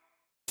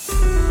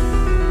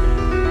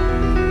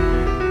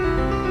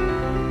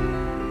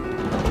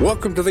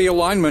Welcome to The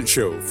Alignment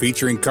Show,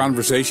 featuring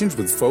conversations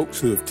with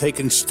folks who have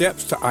taken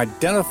steps to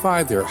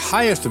identify their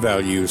highest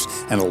values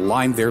and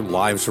align their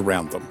lives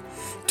around them.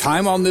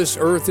 Time on this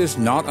earth is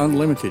not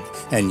unlimited,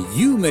 and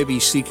you may be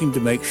seeking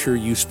to make sure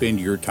you spend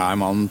your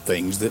time on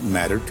things that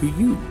matter to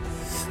you.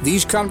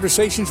 These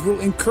conversations will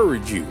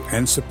encourage you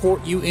and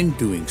support you in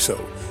doing so.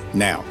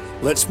 Now,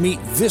 let's meet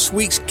this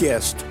week's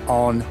guest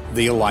on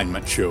The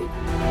Alignment Show.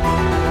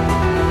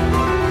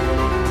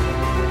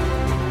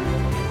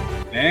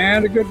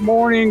 And a good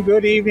morning,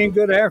 good evening,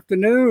 good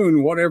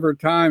afternoon, whatever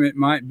time it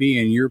might be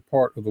in your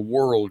part of the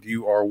world.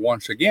 You are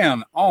once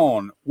again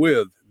on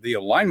with The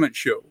Alignment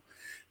Show.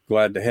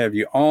 Glad to have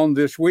you on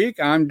this week.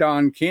 I'm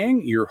Don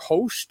King, your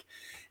host,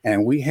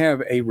 and we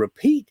have a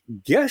repeat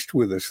guest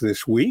with us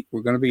this week.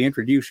 We're going to be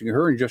introducing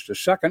her in just a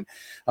second.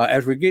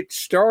 As we get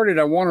started,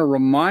 I want to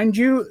remind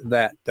you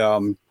that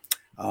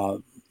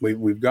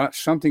we've got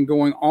something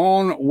going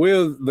on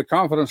with the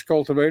Confidence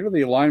Cultivator,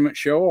 the Alignment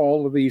Show,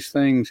 all of these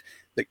things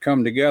that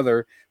come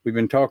together. We've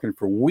been talking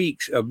for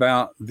weeks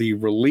about the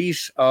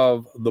release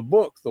of the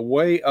book, The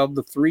Way of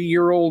the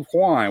 3-Year-Old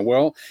Why.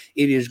 Well,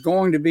 it is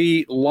going to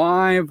be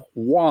live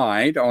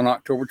wide on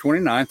October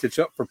 29th. It's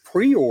up for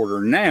pre-order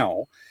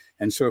now.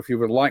 And so if you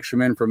would like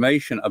some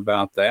information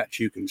about that,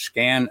 you can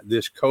scan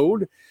this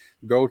code,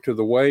 go to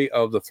The Way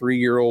of the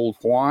 3-Year-Old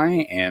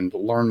Why, and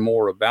learn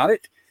more about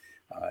it.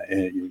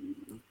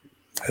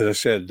 As I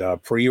said,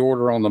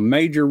 pre-order on the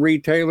major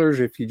retailers.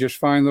 If you just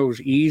find those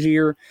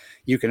easier,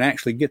 you can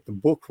actually get the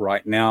book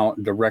right now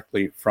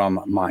directly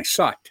from my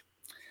site.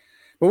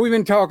 But we've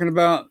been talking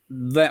about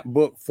that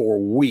book for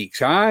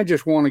weeks. I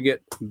just want to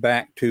get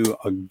back to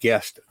a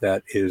guest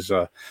that is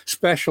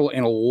special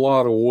in a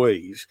lot of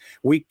ways.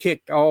 We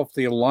kicked off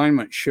the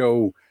Alignment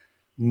Show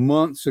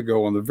months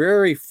ago on the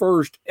very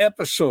first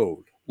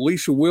episode.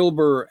 Lisa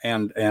Wilber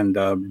and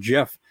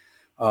Jeff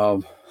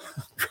I'm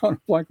trying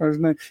to blank on his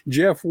name,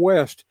 Jeff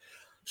West.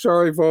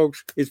 Sorry,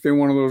 folks. It's been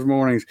one of those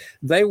mornings.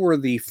 They were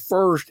the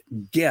first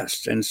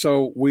guests. And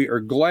so we are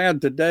glad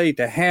today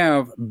to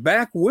have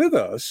back with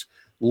us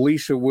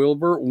Lisa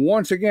Wilber.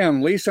 Once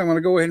again, Lisa, I'm going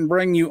to go ahead and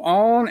bring you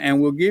on, and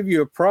we'll give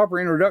you a proper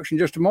introduction in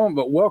just a moment.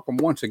 But welcome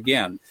once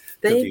again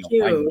to the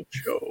Alignment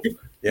Show.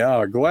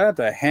 Yeah, glad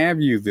to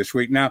have you this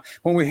week. Now,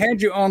 when we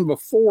had you on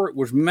before, it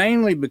was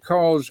mainly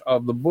because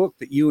of the book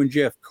that you and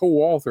Jeff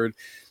co-authored.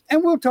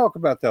 And we'll talk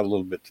about that a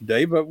little bit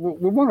today, but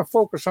we want to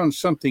focus on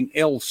something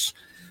else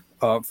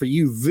for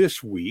you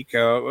this week.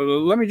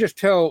 Let me just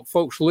tell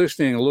folks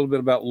listening a little bit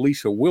about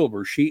Lisa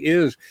Wilber. She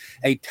is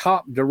a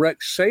top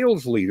direct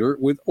sales leader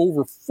with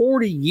over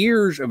 40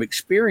 years of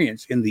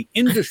experience in the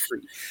industry.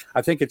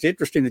 I think it's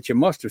interesting that you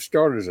must have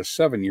started as a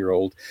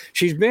 7-year-old.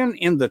 She's been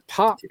in the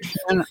top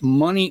 10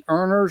 money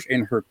earners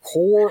in her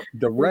core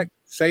direct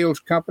sales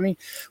company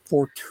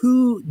for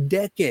 2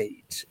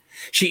 decades.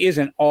 She is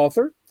an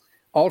author,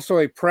 also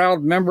a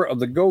proud member of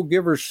the Go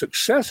Givers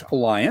Success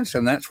Alliance,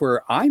 and that's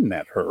where I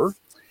met her.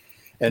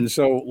 And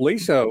so,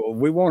 Lisa,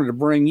 we wanted to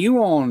bring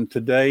you on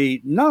today,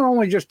 not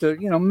only just to,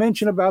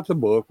 mention about the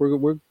book.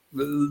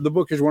 The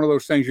book is one of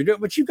those things you do,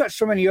 but you've got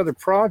so many other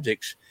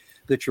projects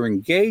that you're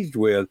engaged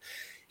with.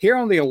 Here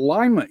on the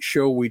Alignment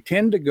Show, we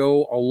tend to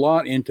go a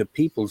lot into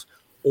people's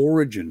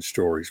origin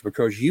stories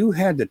because you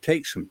had to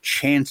take some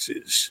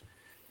chances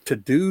to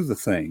do the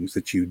things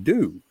that you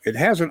do. It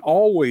hasn't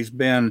always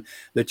been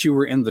that you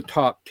were in the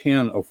top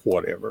 10 of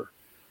whatever.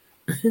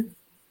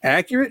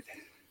 Accurate?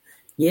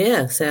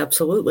 Yes,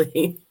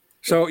 absolutely.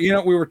 So,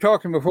 we were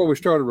talking before we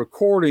started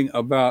recording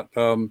about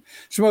some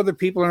other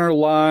people in our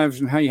lives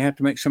and how you have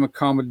to make some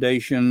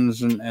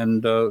accommodations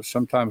and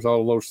sometimes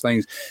all of those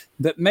things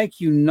that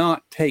make you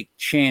not take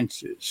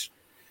chances.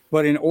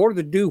 But in order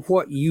to do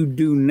what you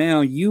do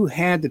now, you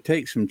had to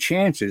take some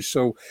chances.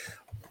 So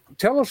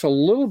tell us a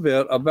little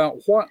bit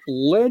about what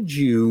led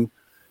you.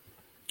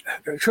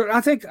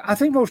 I think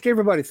most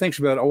everybody thinks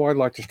about, I'd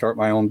like to start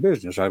my own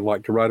business. I'd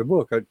like to write a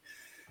book.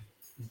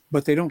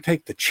 But they don't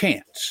take the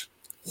chance.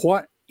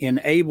 What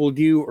enabled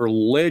you or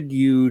led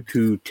you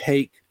to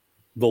take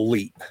the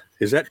leap?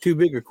 Is that too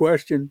big a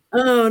question?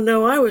 Oh,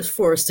 no, I was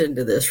forced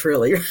into this,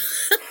 really.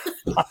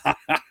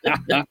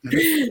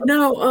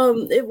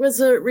 No, it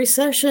was a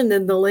recession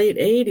in the late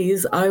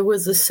 80s. I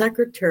was a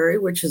secretary,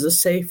 which is a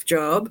safe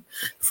job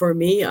for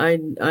me. I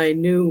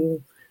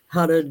knew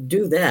how to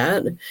do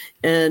that.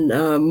 And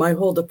my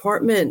whole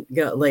department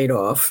got laid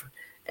off.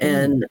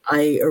 And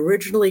I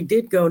originally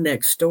did go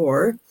next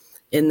door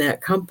in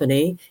that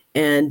company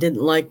and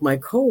didn't like my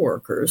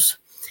coworkers.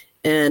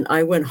 And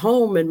I went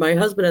home, and my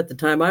husband at the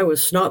time, I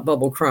was snot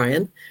bubble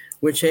crying,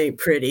 which ain't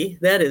pretty.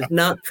 That is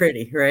not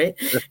pretty, right?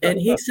 And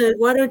he said,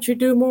 why don't you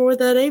do more with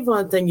that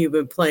Avon thing you've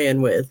been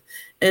playing with?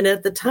 And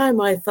at the time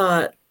I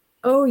thought,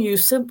 oh, you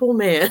simple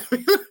man.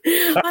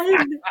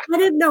 I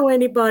didn't know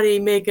anybody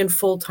making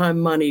full-time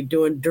money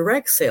doing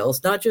direct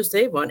sales, not just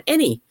Avon,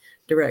 any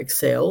direct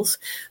sales.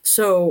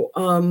 So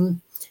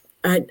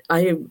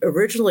I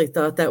originally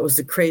thought that was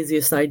the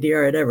craziest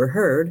idea I'd ever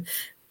heard,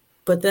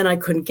 but then I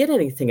couldn't get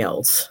anything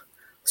else.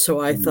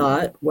 So I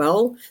thought,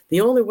 well,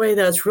 the only way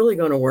that's really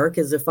going to work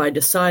is if I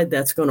decide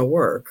that's going to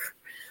work.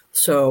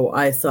 So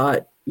I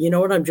thought, you know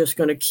what, I'm just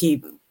going to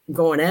keep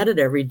going at it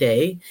every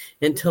day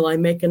until I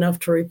make enough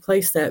to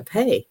replace that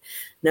pay.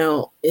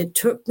 Now, it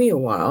took me a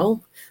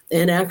while,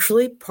 and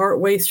actually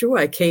partway through,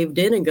 I caved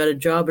in and got a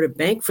job at a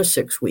bank for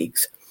 6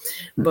 weeks.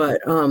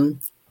 But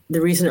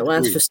the reason it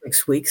lasts for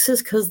 6 weeks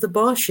is because the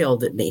boss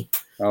yelled at me.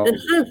 Oh.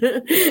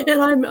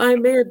 And I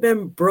may have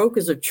been broke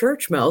as a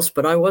church mouse,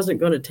 but I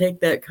wasn't going to take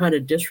that kind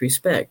of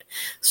disrespect.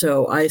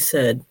 So I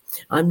said,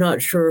 I'm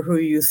not sure who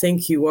you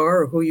think you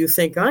are or who you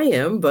think I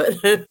am, but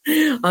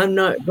I'm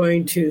not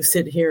going to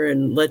sit here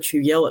and let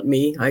you yell at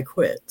me. I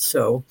quit.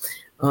 So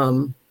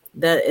and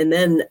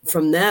then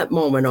from that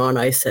moment on,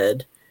 I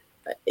said,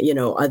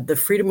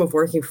 the freedom of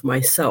working for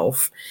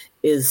myself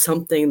is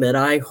something that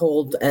I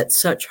hold at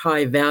such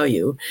high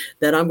value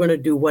that I'm going to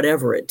do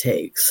whatever it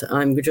takes.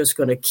 I'm just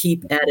going to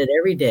keep at it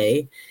every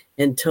day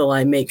until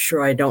I make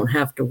sure I don't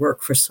have to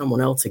work for someone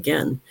else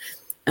again.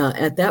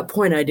 At that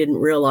point, I didn't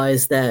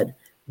realize that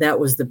that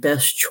was the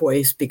best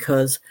choice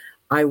because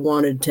I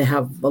wanted to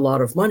have a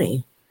lot of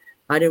money.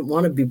 I didn't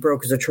want to be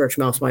broke as a church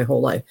mouse my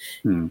whole life.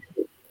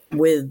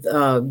 With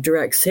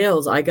direct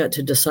sales, I got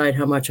to decide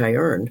how much I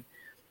earned.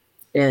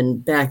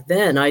 And back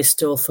then, I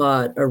still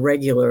thought a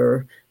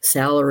regular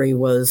salary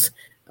was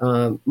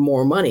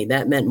more money.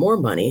 That meant more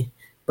money.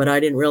 But I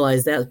didn't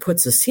realize that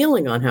puts a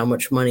ceiling on how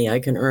much money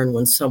I can earn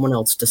when someone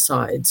else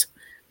decides.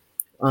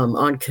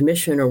 On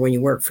commission or when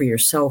you work for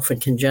yourself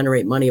and can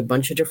generate money a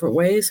bunch of different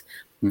ways,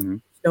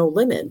 no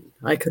limit.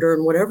 I could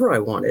earn whatever I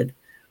wanted.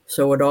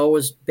 So it all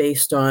was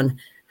based on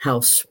how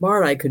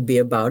smart I could be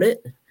about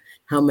it,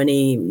 how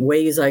many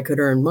ways I could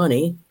earn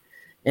money,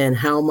 and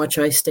how much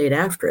I stayed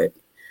after it.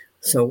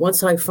 So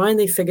once I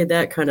finally figured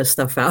that kind of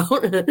stuff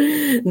out,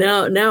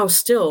 now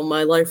still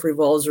my life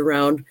revolves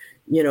around,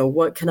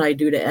 what can I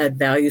do to add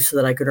value so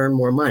that I could earn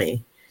more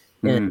money,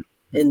 and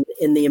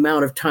in the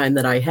amount of time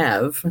that I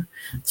have.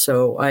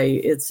 So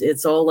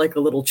it's all like a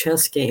little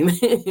chess game,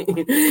 and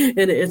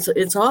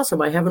it's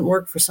awesome. I haven't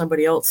worked for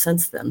somebody else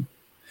since then.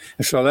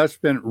 So that's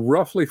been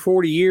roughly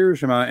 40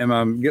 years. Am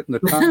I getting the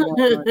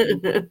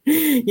timeline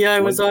right? Yeah, I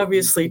was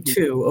obviously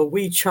a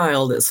wee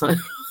child at some.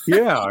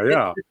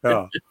 Yeah.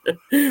 Well,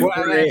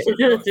 Right.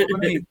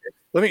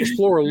 let me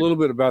explore a little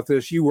bit about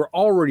this. You were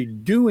already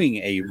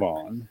doing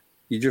Avon.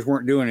 You just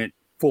weren't doing it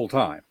full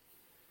time.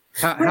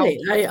 Right.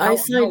 I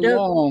signed up.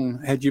 How long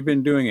had you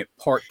been doing it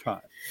part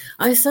time?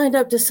 I signed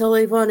up to sell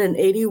Avon in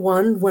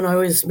 1981 when I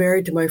was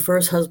married to my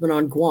first husband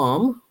on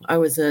Guam. I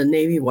was a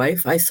Navy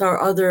wife. I saw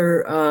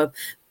other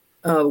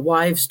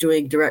wives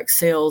doing direct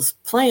sales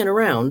playing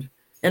around.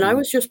 And I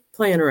was just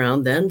playing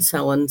around then,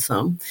 selling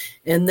some.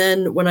 And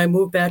then when I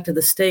moved back to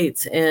the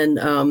States and,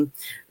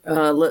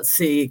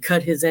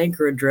 cut his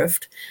anchor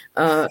adrift,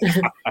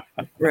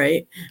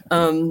 right,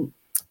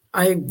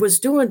 I was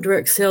doing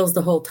direct sales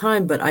the whole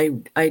time, but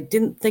I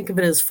didn't think of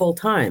it as full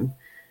time.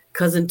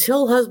 Because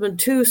until husband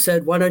 2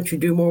 said, why don't you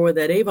do more with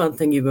that Avon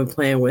thing you've been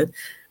playing with,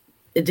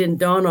 it didn't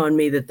dawn on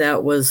me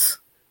that was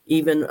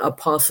even a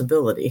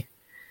possibility.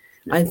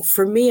 I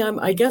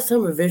guess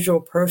I'm a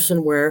visual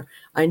person where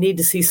I need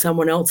to see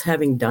someone else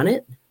having done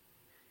it.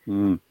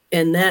 And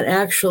that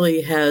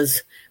actually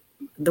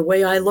the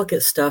way I look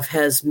at stuff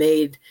has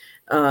made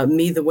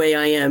me the way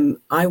I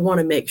am. I want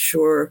to make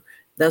sure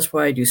that's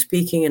why I do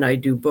speaking and I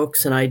do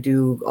books and I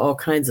do all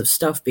kinds of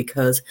stuff,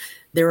 because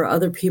there are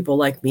other people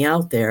like me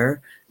out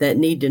there that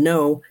need to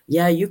know,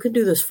 you can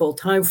do this full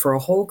time for a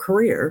whole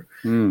career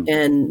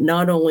and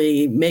not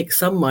only make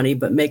some money,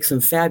 but make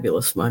some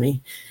fabulous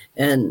money.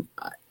 And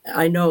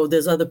I know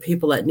there's other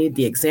people that need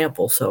the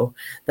example. So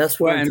that's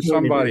why. And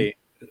somebody,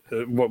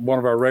 one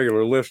of our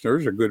regular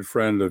listeners, a good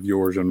friend of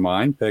yours and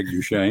mine, Peg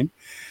Duchesne,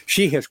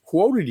 she has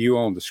quoted you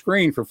on the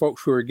screen for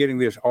folks who are getting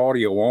this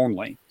audio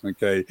only.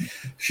 Okay.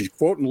 She's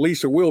quoting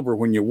Lisa Wilber.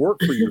 When you work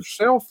for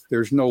yourself,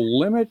 there's no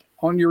limit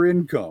on your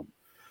income.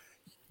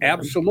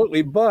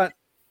 Absolutely. But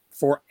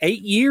for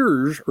 8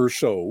 years or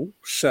so,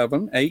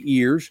 7, 8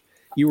 years,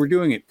 you were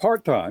doing it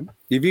part-time.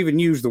 You've even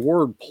used the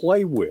word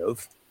play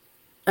with.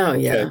 Oh,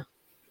 yeah. Okay.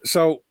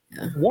 So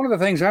one of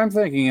the things I'm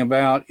thinking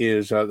about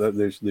is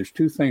that there's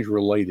two things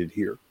related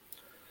here.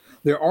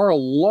 There are a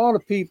lot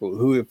of people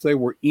who, if they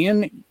were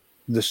in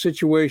the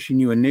situation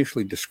you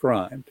initially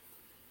described,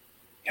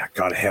 I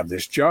got to have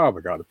this job, I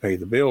got to pay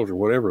the bills or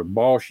whatever. The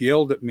boss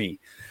yelled at me.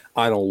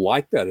 I don't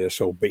like that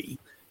SOB,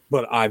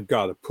 but I've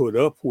got to put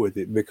up with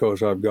it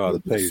because I've got to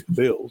pay the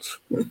bills.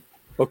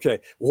 Okay,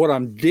 what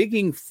I'm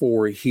digging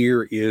for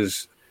here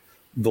is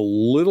the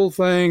little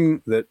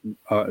thing that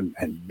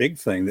and big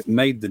thing that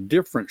made the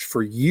difference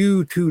for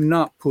you to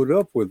not put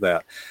up with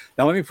that.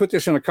 Now, let me put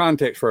this in a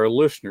context for our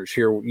listeners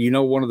here.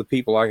 One of the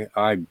people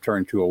I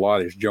turn to a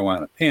lot is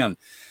Joanna Penn,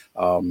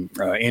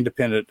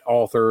 independent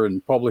author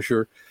and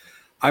publisher.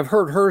 I've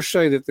heard her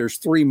say that there's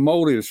 3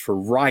 motives for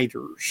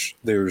writers.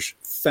 There's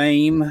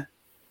fame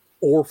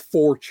or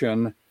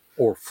fortune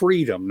or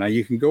freedom. Now,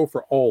 you can go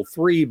for all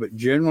 3, but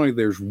generally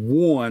there's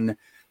one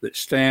that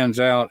stands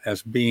out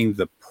as being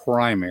the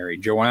primary?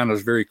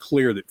 Joanna's very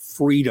clear that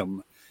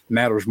freedom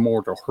matters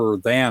more to her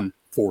than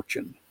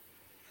fortune.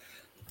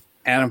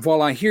 And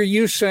while I hear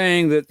you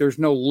saying that there's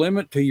no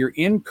limit to your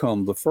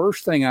income, the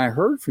first thing I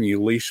heard from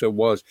you, Lisa,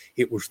 was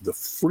it was the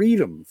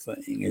freedom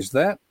thing. Is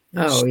that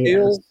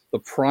still the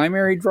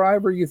primary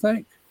driver, you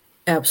think?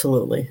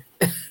 Absolutely.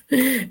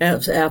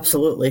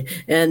 Absolutely.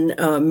 And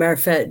matter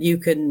of fact, you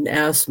can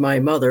ask my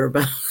mother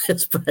about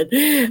this, but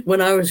when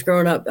I was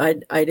growing up, I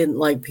didn't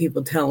like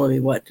people telling me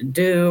what to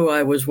do.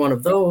 I was one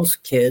of those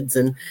kids,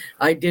 and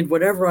I did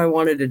whatever I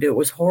wanted to do. It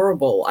was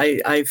horrible.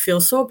 I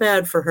feel so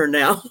bad for her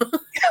now.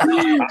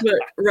 But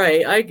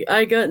right,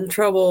 I got in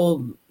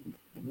trouble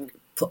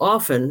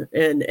often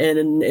and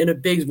in a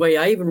big way.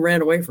 I even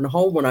ran away from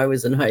home when I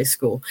was in high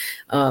school,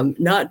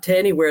 not to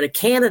anywhere, to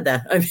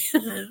Canada.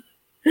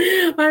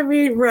 I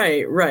mean,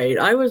 right.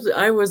 I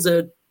was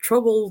a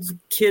troubled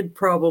kid,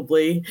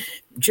 probably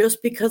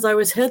just because I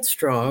was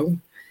headstrong,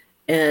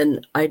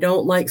 and I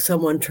don't like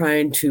someone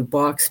trying to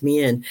box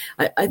me in.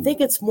 I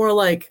think it's more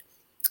like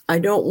I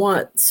don't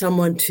want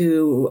someone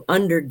to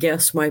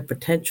underguess my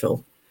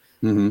potential.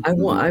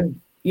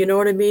 You know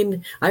what I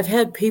mean? I've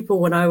had people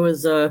when I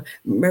was,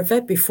 matter of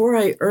fact, before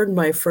I earned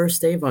my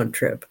first Avon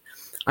trip,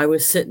 I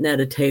was sitting at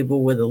a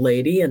table with a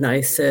lady, and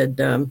I said,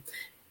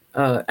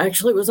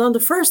 actually, it was on the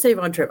first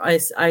Avon trip.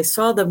 I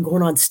saw them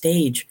going on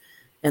stage,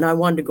 and I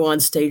wanted to go on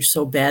stage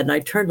so bad. And I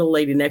turned to the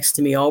lady next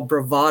to me, all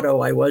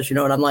bravado I was, and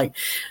I'm like,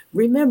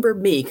 remember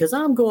me, because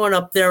I'm going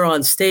up there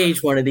on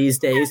stage one of these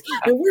days.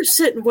 And we're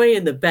sitting way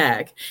in the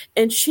back.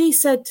 And she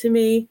said to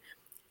me,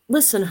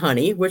 listen,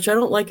 honey, which I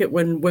don't like it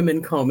when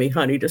women call me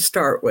honey to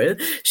start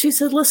with. She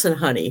said, listen,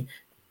 honey,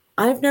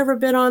 I've never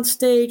been on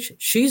stage.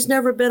 She's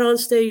never been on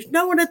stage.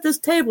 No one at this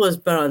table has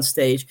been on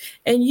stage.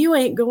 And you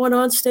ain't going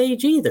on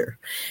stage either.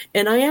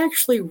 And I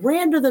actually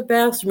ran to the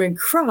bathroom and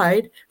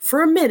cried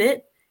for a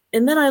minute.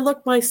 And then I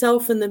looked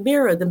myself in the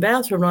mirror in the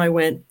bathroom and I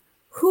went,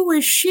 who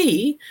is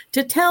she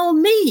to tell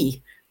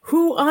me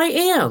who I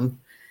am?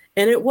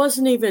 And it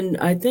wasn't even,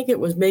 I think it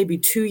was maybe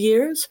 2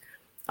 years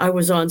I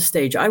was on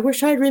stage. I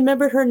wish I'd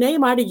remembered her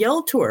name. I'd have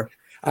yelled to her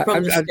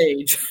from the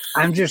stage.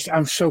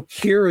 I'm so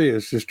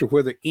curious as to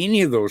whether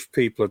any of those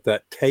people at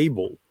that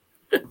table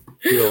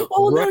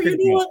recognized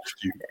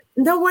you.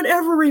 No one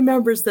ever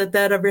remembers that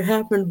ever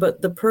happened,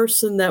 but the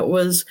person that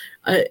was,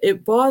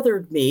 it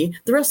bothered me.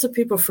 The rest of the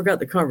people forgot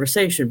the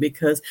conversation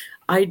because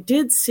I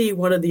did see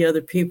one of the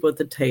other people at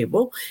the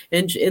table,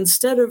 and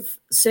instead of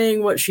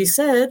saying what she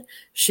said,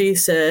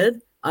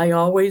 I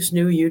always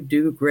knew you'd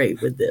do great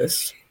with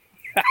this.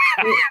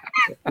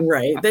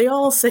 Right. They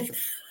all say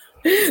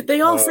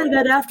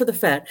that after the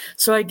fact.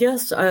 So I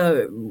guess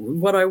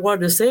what I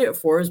wanted to say it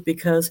for is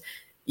because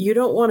you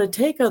don't want to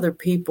take other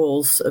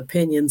people's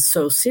opinions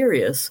so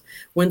serious.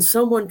 When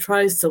someone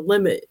tries to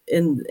limit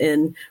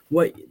in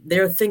what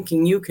they're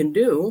thinking you can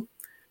do,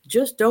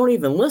 just don't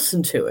even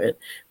listen to it,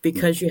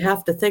 because you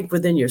have to think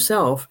within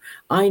yourself,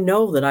 I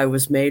know that I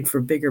was made for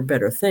bigger,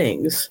 better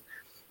things.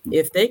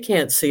 If they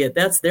can't see it,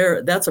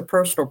 that's a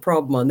personal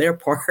problem on their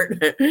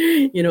part.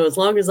 As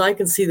long as I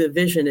can see the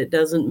vision, it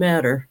doesn't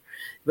matter.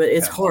 But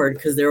it's hard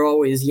because they're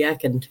always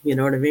yakking. You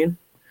know what I mean?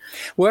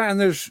 Well, and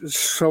there's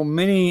so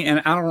many,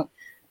 and I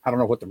don't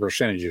know what the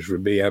percentages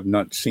would be. I've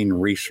not seen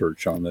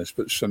research on this,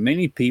 but so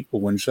many people,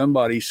 when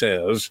somebody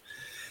says,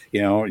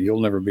 you'll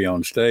never be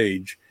on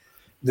stage,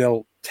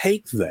 they'll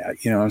take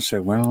that, and say,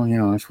 well,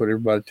 that's what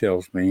everybody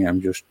tells me. I'm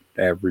just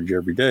average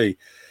every day.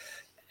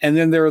 And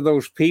then there are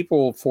those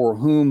people for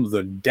whom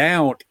the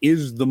doubt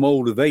is the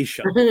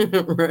motivation.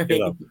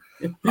 Right.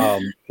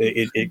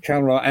 It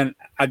kind of, and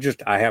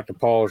I have to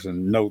pause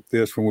and note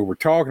this when we were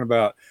talking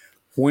about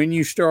when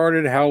you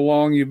started, how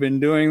long you've been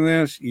doing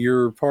this.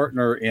 Your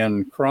partner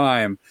in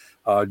crime,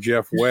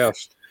 Jeff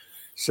West,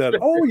 said,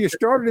 "Oh, you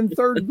started in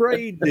third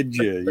grade, did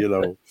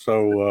you?"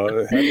 So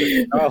have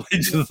the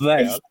knowledge of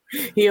that.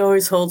 He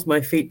always holds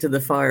my feet to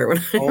the fire when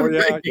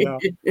I'm yeah.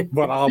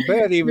 But I'll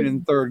bet even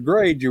in third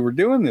grade you were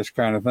doing this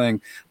kind of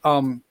thing.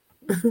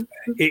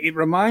 It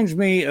reminds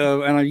me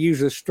of, and I use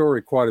this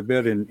story quite a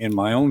bit in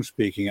my own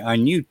speaking. I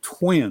knew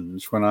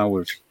twins when I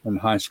was in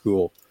high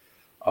school.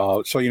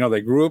 So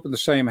they grew up in the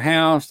same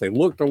house. They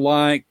looked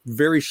alike,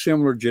 very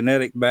similar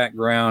genetic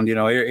background.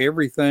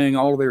 Everything,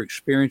 all of their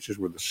experiences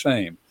were the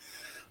same.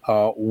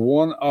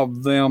 One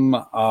of them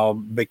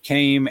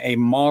became a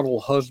model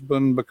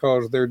husband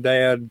because their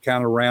dad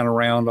kind of ran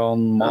around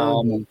on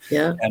mom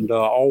and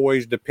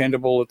always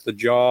dependable at the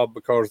job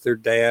because their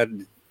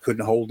dad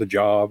couldn't hold the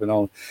job and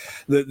all.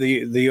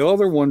 The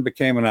other one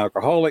became an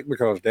alcoholic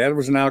because dad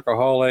was an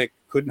alcoholic,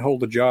 couldn't hold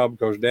the job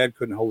because dad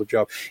couldn't hold the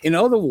job. In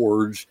other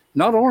words,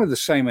 not only the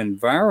same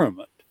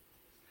environment,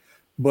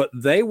 but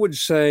they would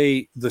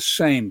say the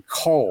same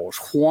cause.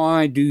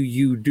 Why do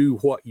you do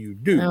what you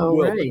do?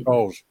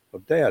 Because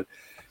of dad.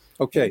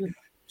 Okay.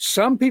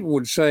 Some people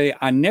would say,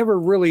 I never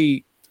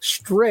really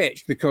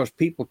stretched because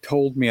people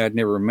told me I'd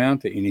never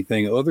amount to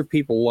anything. Other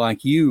people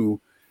like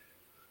you,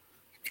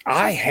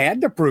 I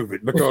had to prove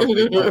it because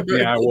they told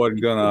me I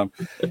wasn't gonna.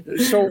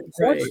 So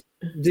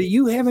do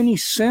you have any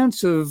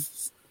sense of,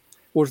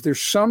 was there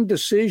some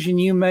decision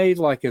you made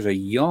like as a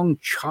young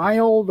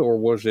child, or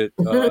was it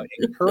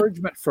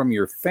encouragement from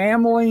your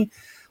family?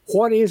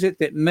 What is it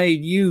that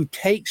made you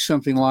take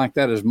something like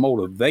that as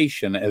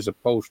motivation as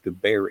opposed to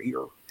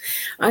barrier?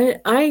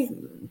 I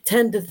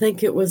tend to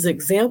think it was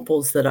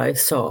examples that I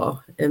saw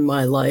in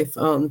my life.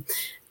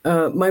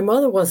 My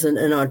mother wasn't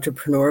an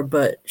entrepreneur,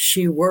 but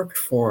she worked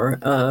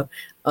for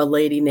a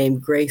lady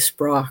named Grace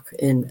Brock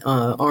in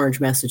Orange,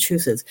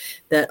 Massachusetts,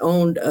 that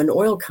owned an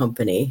oil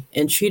company,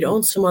 and she'd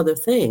owned some other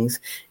things.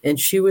 And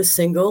she was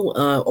single,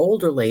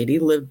 older lady,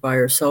 lived by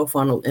herself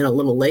in a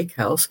little lake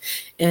house.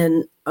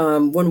 And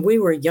when we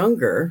were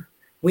younger,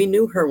 we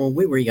knew her when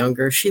we were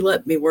younger. She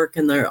let me work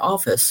in their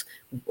office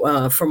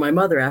for my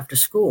mother after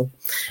school.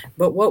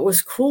 But what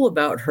was cool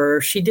about her,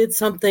 she did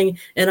something,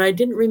 and I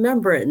didn't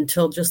remember it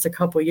until just a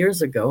couple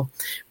years ago,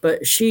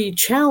 but she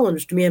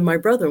challenged me and my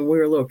brother when we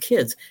were little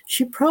kids.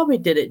 She probably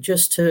did it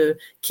just to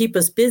keep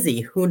us busy.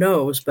 Who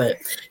knows? But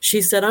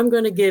she said, I'm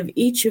going to give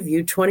each of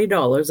you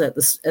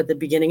 $20 at the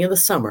beginning of the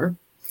summer.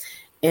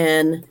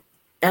 And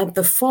at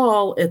the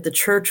fall, at the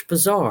church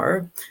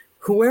bazaar,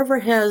 whoever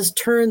has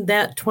turned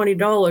that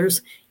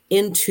 $20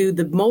 into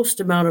the most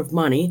amount of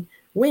money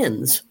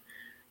wins.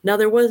 Now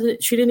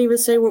she didn't even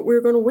say what we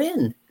were going to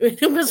win.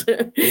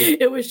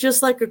 It was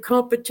just like a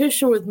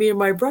competition with me and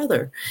my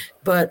brother.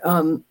 But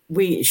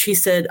she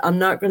said, I'm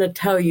not going to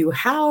tell you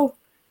how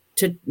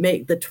to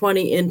make the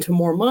 20 into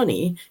more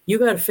money. You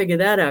got to figure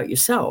that out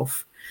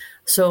yourself.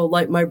 So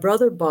like my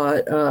brother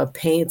bought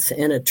paints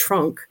and a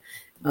trunk,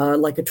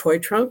 like a toy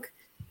trunk,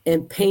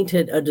 and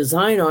painted a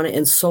design on it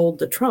and sold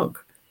the trunk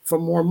for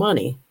more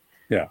money.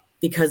 Yeah.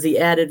 Because he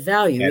added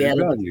value. He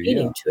added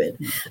meaning to it.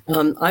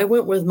 I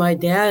went with my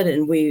dad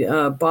and we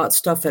bought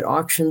stuff at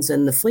auctions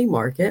and the flea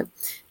market.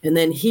 And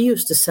then he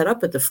used to set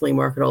up at the flea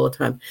market all the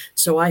time.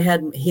 So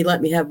he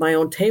let me have my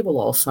own table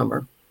all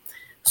summer.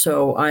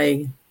 So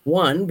I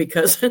won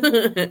because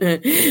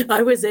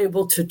I was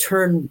able to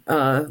turn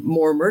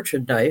more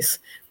merchandise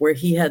where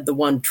he had the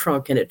one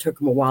trunk and it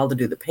took him a while to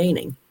do the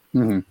painting.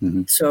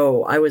 Mm-hmm.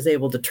 So I was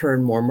able to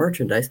turn more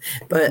merchandise,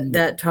 but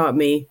that taught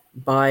me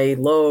buy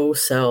low,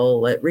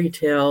 sell at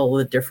retail,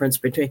 the difference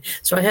between.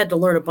 So I had to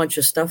learn a bunch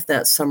of stuff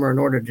that summer in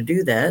order to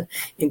do that,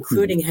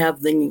 including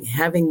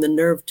having the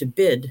nerve to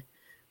bid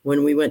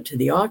when we went to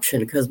the auction,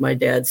 because my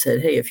dad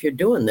said, hey, if you're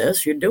doing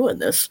this, you're doing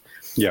this.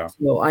 Yeah.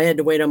 So I had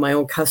to wait on my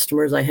own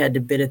customers. I had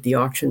to bid at the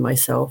auction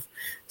myself.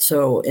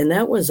 So, and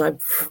that was, I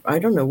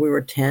don't know, we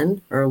were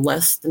 10 or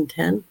less than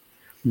 10.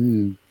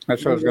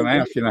 That's what I was going to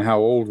ask, how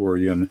old were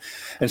you?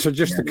 And so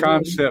just the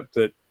concept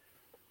that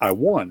I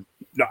won,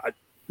 not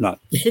what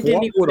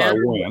would I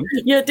win?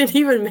 Yeah, it didn't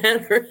even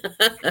matter.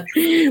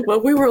 Well,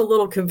 we were a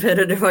little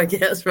competitive, I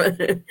guess, but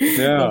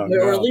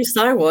or at least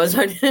I was.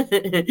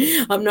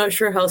 I'm not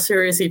sure how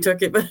serious he took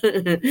it,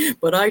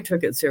 but I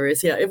took it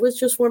serious. Yeah, it was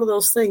just one of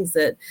those things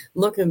that,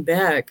 looking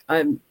back,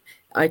 I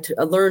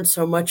learned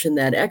so much in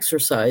that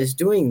exercise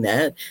doing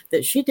that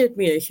she did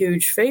me a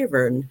huge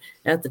favor. And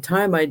at the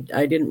time, I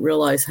didn't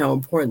realize how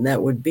important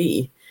that would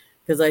be,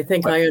 because I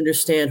think I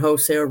understand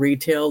wholesale,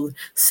 retail,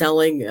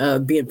 selling,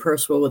 being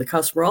personal with a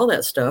customer, all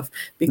that stuff,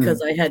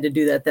 because I had to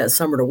do that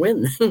summer to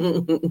win.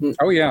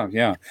 Oh, yeah,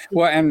 yeah.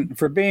 Well, and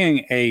for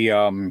being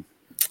and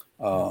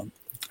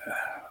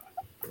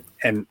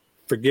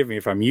forgive me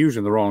if I'm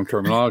using the wrong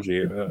terminology,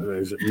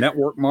 is it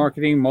network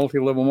marketing,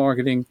 multi-level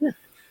marketing?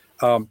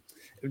 Yeah.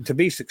 To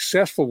be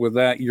successful with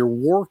that, you're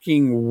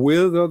working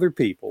with other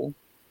people.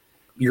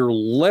 You're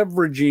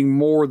leveraging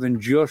more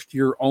than just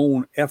your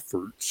own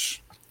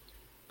efforts.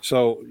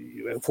 So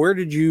where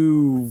did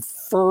you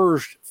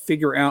first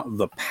figure out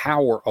the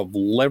power of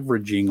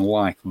leveraging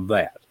like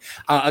that?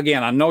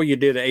 Again, I know you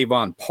did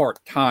Avon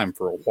part-time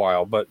for a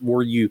while, but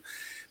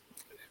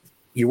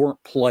you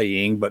weren't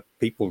playing, but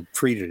people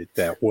treated it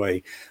that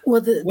way.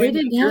 Well, they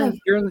didn't have...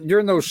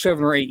 During those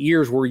 7 or 8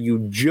 years, were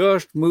you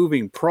just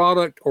moving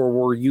product, or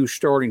were you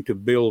starting to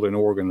build an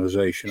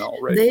organization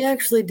already? They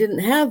actually didn't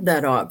have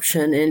that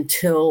option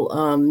until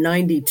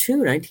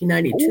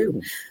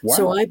 1992. Wow.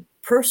 So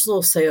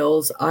personal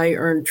sales, I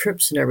earned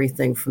trips and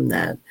everything from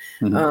that.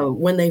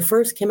 When they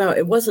first came out,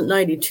 it wasn't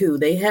 92.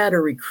 They had a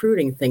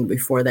recruiting thing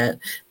before that,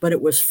 but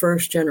it was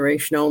first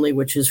generation only,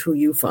 which is who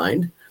you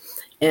find.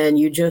 And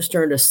you just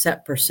earned a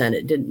set percent.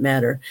 It didn't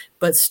matter.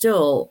 But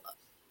still,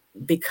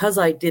 because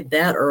I did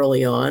that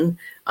early on,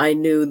 I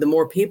knew the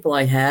more people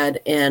I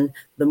had and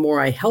the more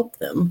I helped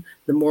them,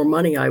 the more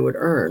money I would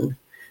earn.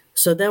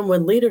 So then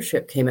when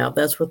leadership came out,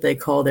 that's what they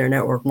call their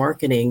network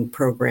marketing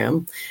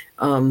program.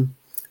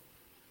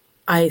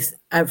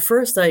 At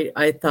first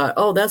I thought,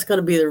 oh, that's going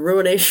to be the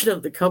ruination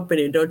of the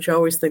company. Don't you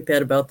always think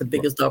that about the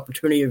biggest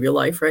opportunity of your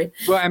life, right?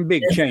 Well, and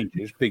big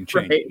changes.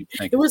 Right.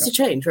 It was a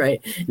change,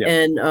 right? Yeah.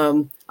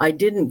 And I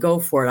didn't go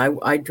for it.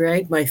 I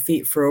dragged my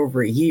feet for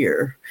over a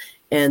year.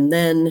 And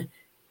then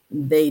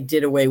they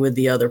did away with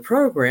the other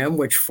program,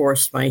 which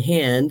forced my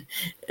hand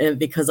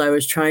because I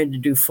was trying to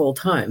do full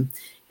time.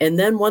 And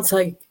then once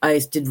I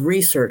did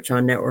research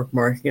on network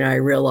marketing, I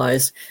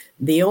realized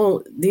the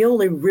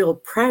only real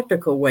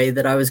practical way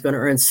that I was going to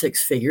earn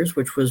six figures,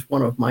 which was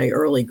one of my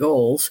early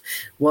goals,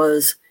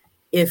 was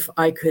if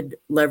I could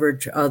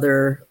leverage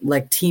other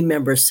like team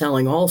members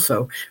selling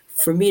also.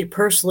 For me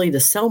personally to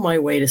sell my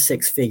way to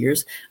six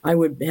figures, I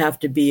would have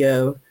to be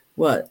a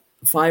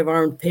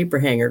five-armed paper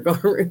hanger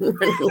going,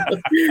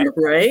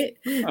 right?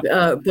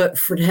 But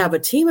to have a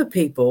team of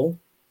people,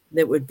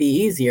 that would be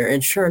easier.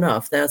 And sure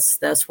enough,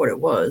 that's what it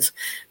was.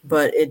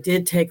 But it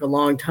did take a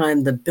long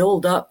time. The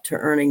build up to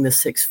earning the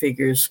six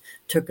figures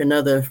took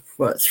another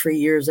 3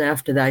 years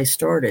after I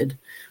started,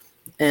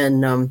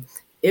 and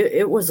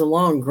it was a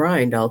long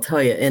grind, I'll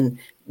tell you. And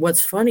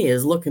what's funny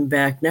is looking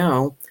back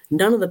now,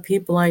 none of the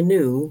people I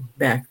knew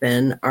back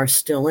then are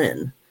still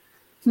in.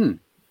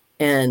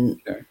 And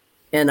Okay.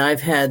 And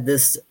I've had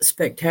this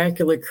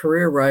spectacular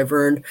career where I've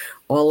earned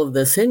all of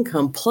this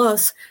income.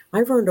 Plus,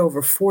 I've earned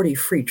over 40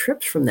 free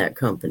trips from that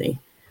company.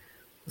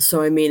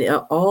 So, I mean,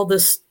 all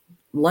this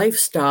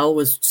lifestyle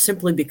was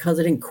simply because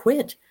I didn't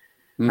quit.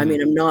 I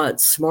mean, I'm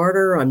not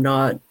smarter, I'm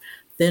not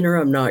thinner,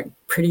 I'm not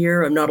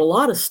prettier, I'm not a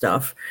lot of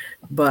stuff,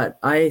 but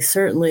I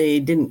certainly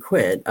didn't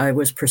quit. I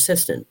was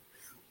persistent.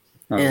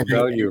 The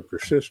value of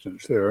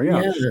persistence there.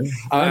 Yeah.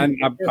 I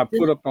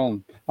put up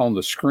on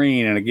the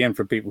screen, and again,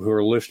 for people who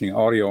are listening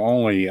audio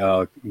only,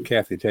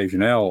 Kathy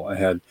Tejanel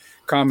had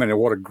commented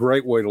what a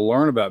great way to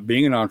learn about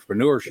being an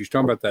entrepreneur. She's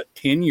talking about that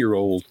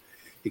 10-year-old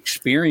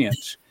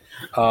experience.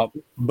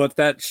 But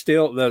that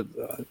still,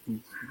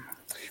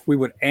 we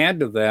would add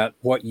to that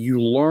what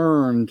you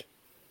learned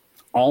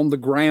on the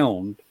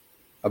ground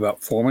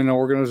about forming an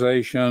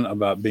organization,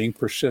 about being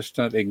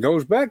persistent. It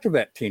goes back to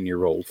that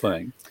 10-year-old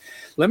thing.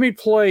 Let me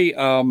play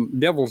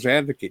devil's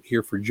advocate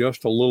here for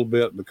just a little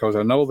bit, because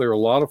I know there are a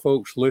lot of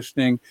folks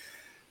listening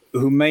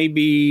who may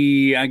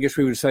be, I guess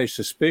we would say,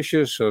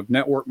 suspicious of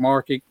network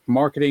marketing,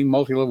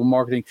 multi-level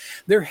marketing.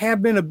 There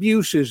have been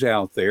abuses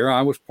out there.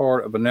 I was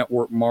part of a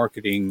network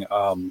marketing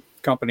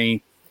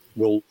company.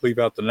 We'll leave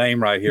out the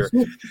name right here,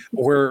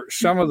 where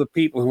some of the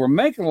people who were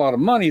making a lot of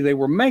money, they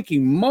were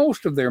making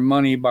most of their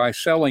money by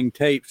selling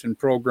tapes and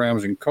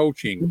programs and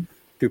coaching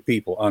to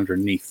people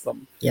underneath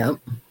them. Yep.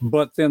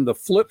 But then the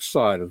flip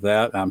side of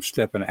that, I'm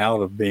stepping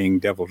out of being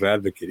devil's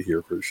advocate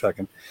here for a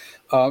second.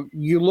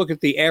 You look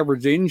at the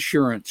average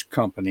insurance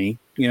company,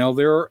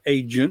 there are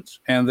agents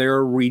and there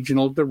are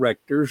regional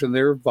directors and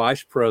there are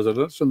vice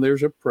presidents and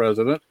there's a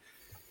president.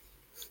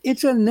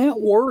 It's a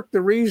network.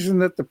 The reason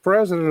that the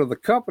president of the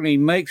company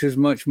makes as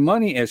much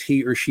money as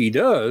he or she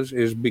does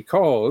is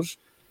because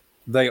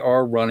they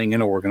are running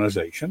an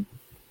organization.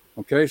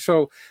 Okay,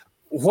 so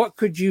what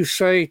could you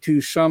say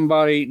to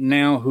somebody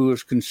now who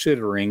is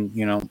considering,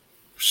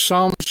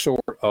 some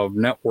sort of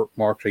network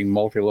marketing,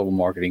 multi-level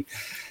marketing?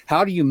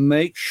 How do you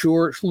make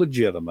sure it's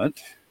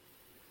legitimate?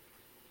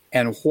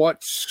 And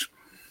what's,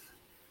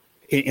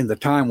 in the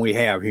time we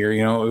have here,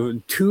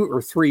 2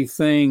 or 3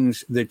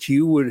 things that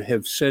you would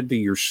have said to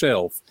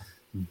yourself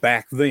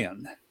back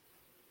then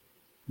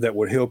that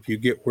would help you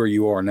get where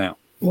you are now?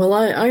 Well,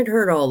 I'd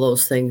heard all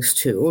those things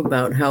too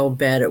about how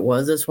bad it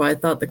was. That's why I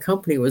thought the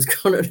company was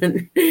going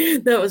to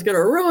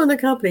ruin the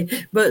company.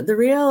 But the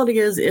reality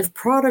is, if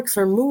products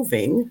are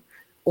moving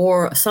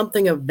or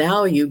something of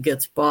value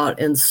gets bought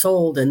and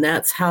sold, and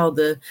that's how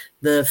the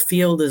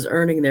field is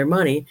earning their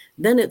money,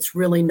 then it's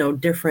really no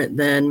different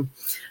than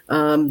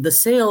the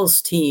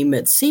sales team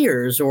at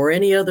Sears or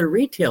any other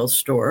retail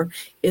store.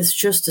 It's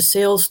just a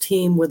sales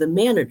team with a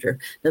manager.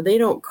 Now, they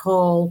don't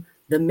call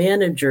the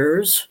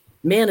managers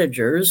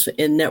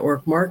in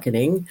network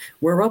marketing.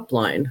 We're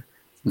upline,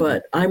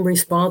 but I'm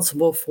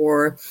responsible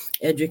for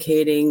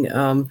educating.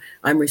 I'm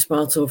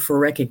responsible for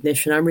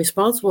recognition. I'm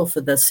responsible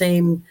for the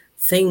same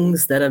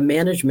things that a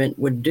management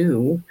would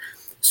do.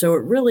 So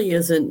it really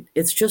isn't,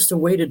 it's just a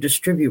way to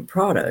distribute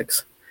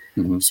products.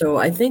 So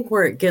I think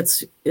where it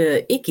gets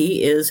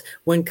icky is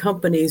when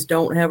companies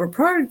don't have a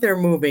product they're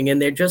moving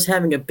and they're just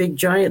having a big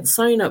giant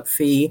sign-up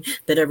fee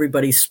that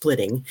everybody's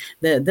splitting.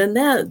 Then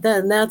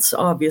that's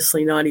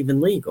obviously not even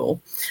legal.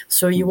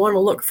 So you want to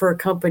look for a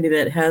company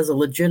that has a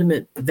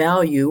legitimate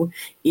value.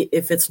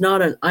 If it's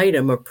not an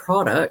item, a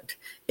product,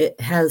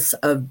 it has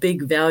a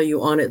big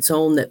value on its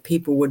own that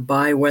people would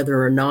buy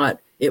whether or not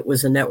it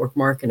was a network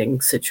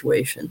marketing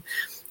situation.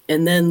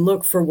 And then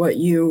look for what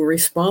you're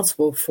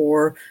responsible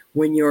for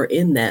when you're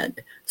in that.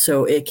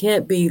 So it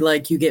can't be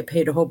like you get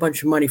paid a whole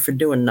bunch of money for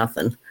doing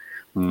nothing.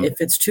 If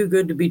it's too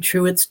good to be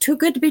true, it's too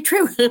good to be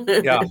true.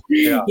 Yeah.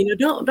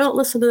 Don't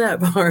listen to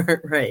that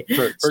part, right?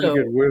 Pretty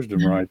good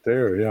wisdom right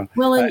there, yeah.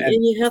 Well,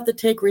 and you have to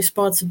take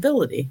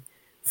responsibility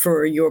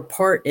for your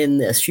part in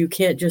this. You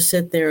can't just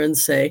sit there and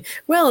say,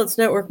 well, it's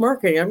network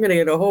marketing, I'm going to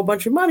get a whole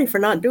bunch of money for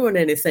not doing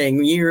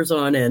anything years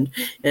on end.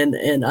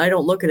 And I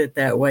don't look at it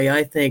that way.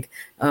 I think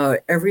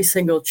every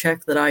single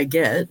check that I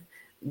get,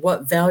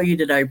 what value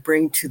did I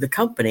bring to the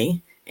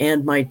company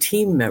and my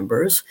team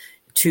members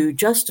to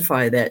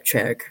justify that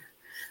check?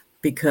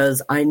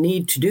 Because I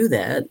need to do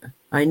that.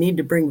 I need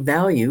to bring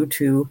value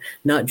to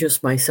not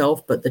just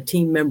myself, but the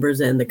team members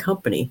and the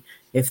company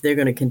if they're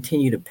going to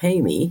continue to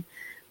pay me.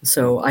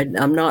 So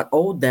I'm not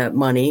owed that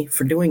money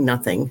for doing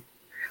nothing.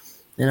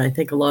 And I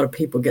think a lot of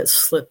people get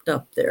slipped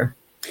up there.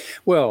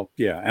 Well,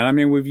 yeah. And I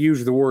mean, we've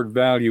used the word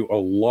value a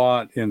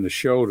lot in the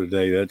show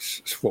today.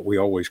 That's what we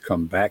always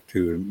come back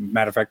to.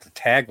 Matter of fact, the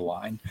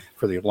tagline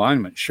for the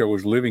alignment show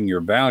is living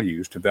your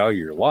values to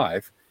value your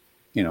life.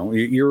 You know,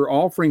 you're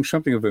offering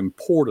something of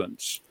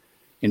importance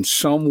in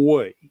some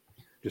way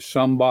to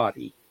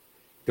somebody,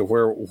 to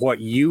where what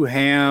you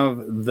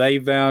have, they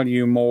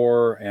value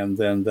more, and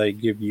then they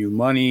give you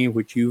money,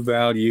 which you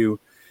value.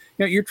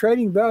 You know, you're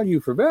trading value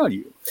for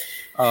value.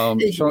 So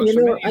many of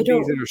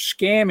these that are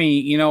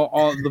scammy,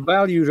 the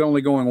value is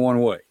only going one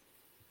way.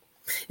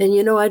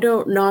 And, I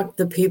don't knock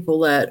the people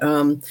that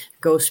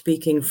go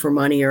speaking for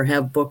money or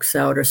have books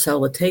out or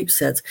sell the tape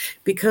sets,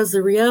 because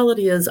the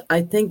reality is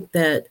I think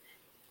that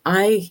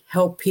I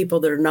help people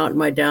that are not in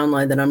my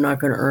downline that I'm not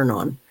going to earn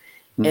on.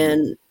 Mm-hmm.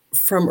 And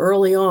from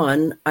early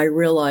on, I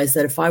realized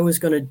that if I was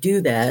going to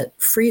do that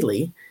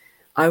freely,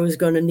 I was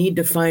going to need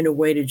to find a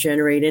way to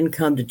generate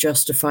income to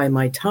justify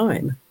my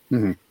time.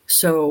 Mm-hmm.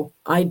 So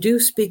I do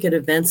speak at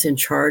events in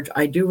charge.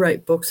 I do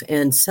write books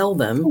and sell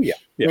them,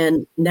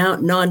 and now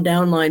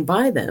non-downline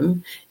buy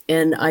them.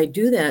 And I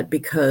do that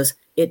because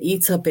it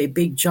eats up a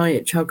big,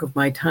 giant chunk of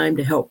my time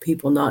to help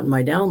people not in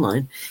my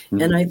downline.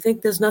 Mm-hmm. And I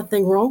think there's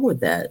nothing wrong with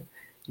that.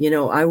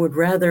 I would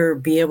rather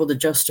be able to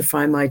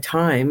justify my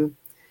time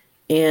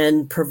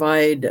and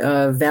provide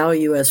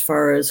value as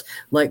far as,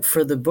 like,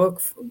 for the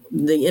book,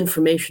 the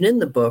information in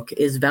the book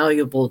is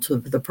valuable to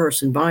the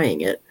person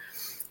buying it.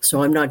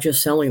 So I'm not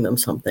just selling them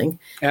something.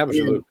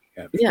 Absolutely.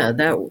 Yeah,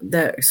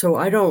 that. So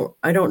I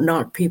don't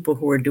knock people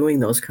who are doing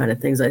those kind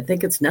of things. I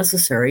think it's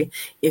necessary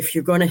if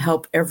you're going to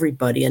help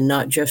everybody and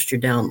not just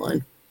your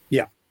downline.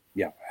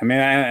 Yeah. I mean,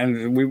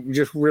 and we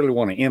just really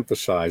want to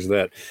emphasize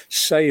that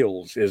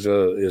sales is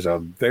a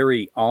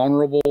very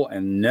honorable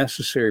and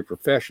necessary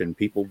profession.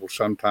 People will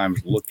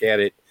sometimes look at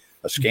it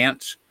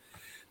askance,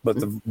 but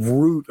the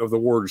root of the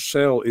word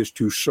sell is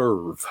to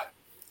serve.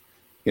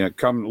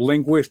 Come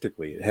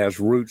linguistically, it has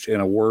roots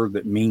in a word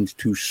that means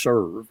to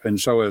serve. And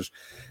so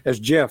as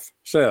Jeff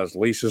says,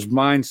 Lisa's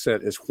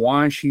mindset is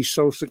why she's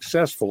so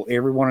successful.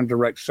 Everyone in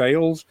direct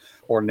sales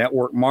or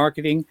network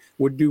marketing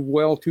would do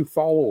well to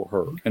follow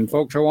her. And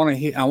folks, I want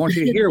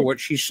you to hear what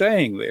she's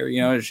saying there.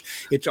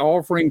 It's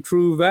offering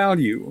true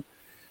value.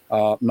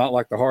 Not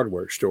like the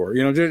hardware store,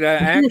 just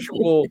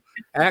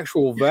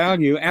actual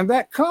value. And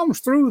that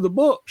comes through the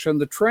books and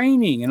the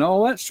training and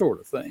all that sort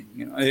of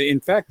thing. In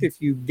fact,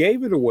 if you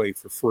gave it away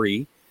for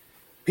free,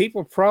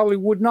 people probably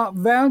would not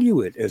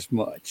value it as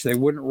much. They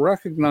wouldn't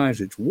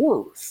recognize its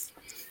worth.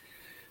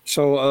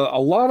 So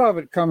a lot of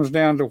it comes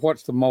down to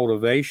what's the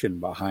motivation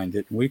behind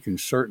it. And we can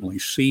certainly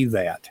see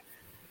that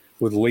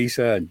with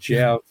Lisa and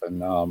Jeff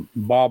and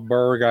Bob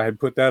Berg. I had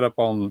put that up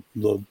on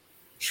the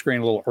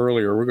screen a little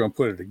earlier. We're going to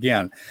put it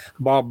again.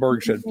 Bob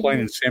Berg said, plain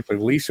and simply,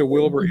 Lisa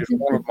Wilber is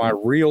one of my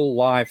real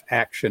life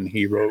action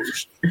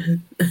heroes.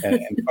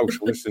 And folks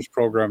who listen to this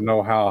program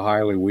know how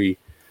highly we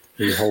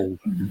hold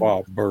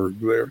Bob Berg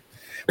there.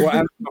 Well,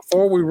 and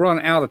before we run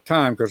out of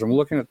time, because I'm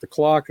looking at the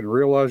clock and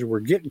realizing we're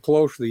getting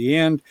close to the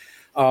end,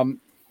 want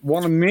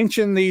to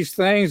mention these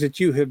things that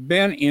you have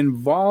been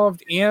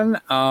involved in.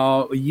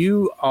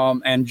 You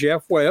and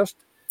Jeff West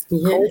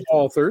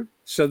co-authored,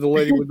 said the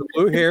lady with the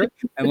blue hair.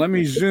 And let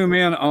me zoom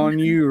in on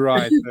you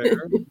right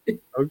there.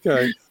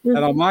 Okay. And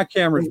on my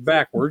camera's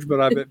backwards, but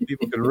I bet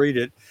people can read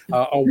it.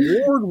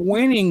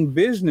 Award-winning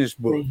business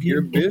book,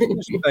 your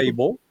business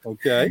stable.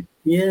 Okay.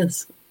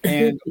 Yes.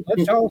 And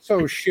let's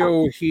also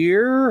show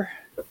here,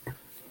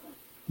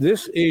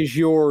 this is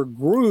your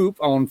group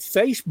on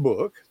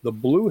Facebook, the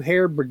Blue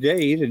Hair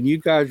Brigade, and you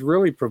guys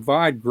really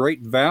provide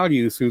great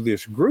value through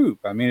this group.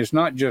 I mean, it's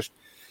not just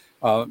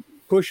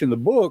pushing the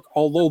book,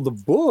 although the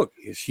book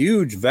is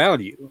huge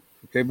value,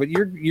 okay, but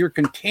you're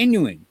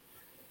continuing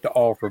to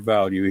offer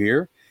value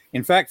here.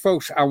 In fact,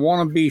 folks, I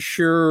want to be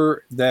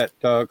sure that,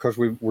 because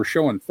we're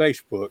showing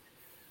Facebook,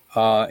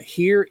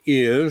 here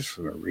is,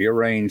 I'm going to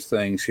rearrange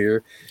things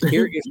here.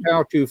 Here is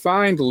how to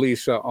find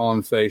Lisa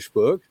on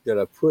Facebook. Did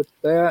I put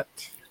that?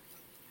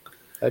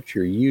 That's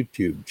your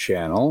YouTube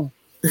channel.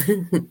 I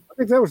think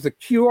that was the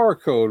QR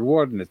code,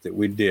 wasn't it, that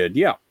we did?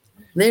 Yeah.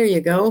 There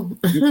you go.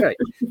 Okay.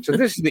 So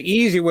this is the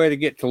easy way to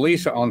get to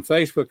Lisa on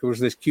Facebook. It was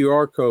this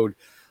QR code.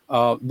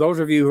 Those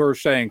of you who are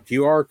saying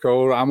QR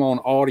code, I'm on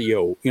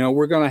audio.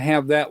 We're going to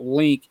have that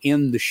link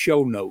in the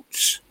show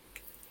notes.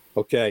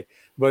 Okay.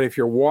 But if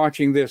you're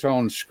watching this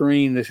on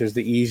screen, this is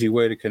the easy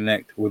way to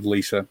connect with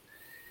Lisa.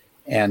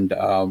 And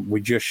we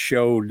just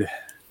showed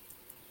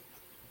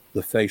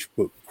the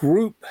Facebook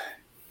group.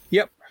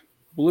 Yep.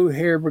 Blue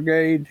Hair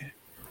Brigade.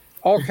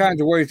 All kinds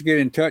of ways to get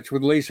in touch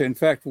with Lisa. In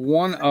fact,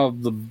 one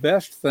of the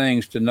best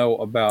things to know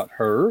about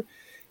her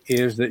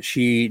is that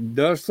she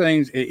does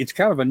things. It's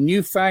kind of a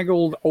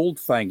newfangled,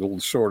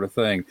 old-fangled sort of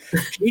thing.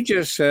 She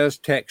just says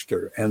text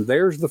her, and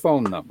there's the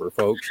phone number,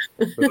 folks.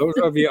 For those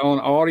of you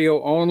on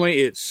audio only,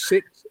 it's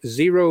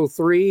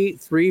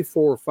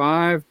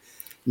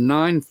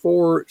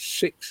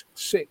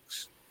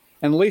 603-345-9466.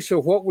 And Lisa,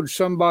 what would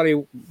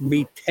somebody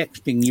be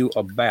texting you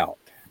about?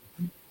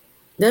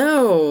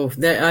 No,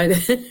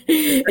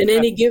 in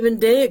any given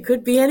day, it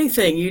could be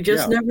anything. You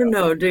just never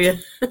know, do you?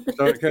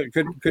 So it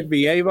could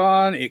be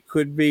Avon. It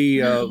could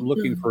be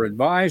looking for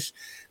advice.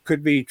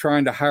 Could be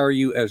trying to hire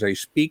you as a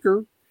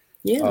speaker.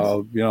 Yes.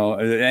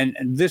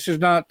 And this is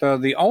not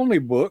the only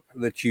book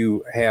that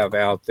you have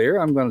out there.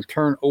 I'm going to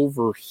turn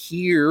over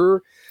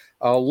here.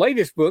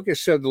 Latest book is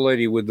Said the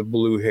Lady with the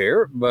Blue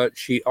Hair, but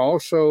she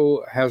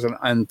also has an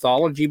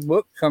anthology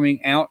book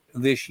coming out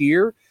this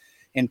year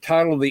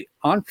entitled The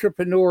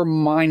Entrepreneur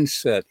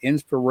Mindset,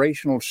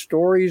 Inspirational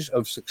Stories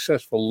of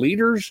Successful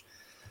Leaders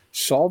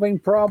Solving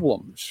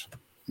Problems.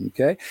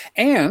 Okay.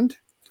 And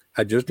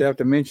I just have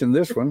to mention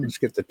this one. Let's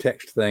get the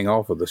text thing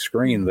off of the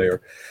screen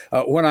there.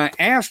 When I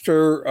asked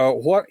her,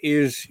 what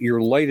is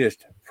your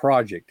latest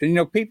project?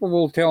 And, people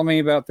will tell me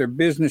about their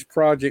business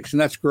projects,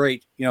 and that's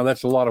great.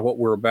 That's a lot of what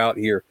we're about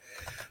here.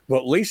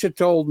 But Lisa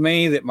told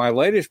me that my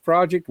latest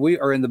project, we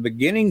are in the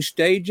beginning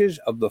stages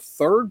of the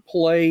third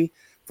play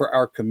for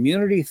our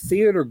community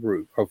theater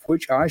group, of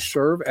which I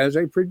serve as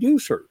a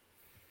producer.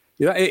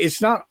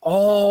 It's not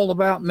all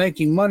about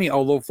making money,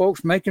 although,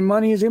 folks, making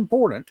money is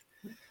important.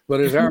 But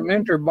as our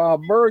mentor,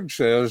 Bob Berg,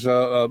 says,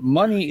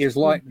 money is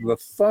like the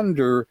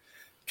thunder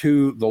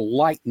to the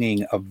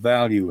lightning of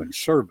value and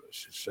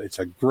service. It's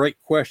a great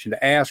question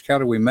to ask. How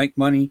do we make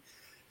money?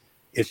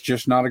 It's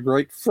just not a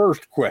great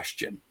first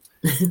question.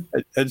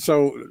 And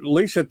so,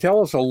 Lisa,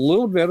 tell us a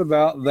little bit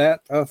about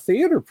that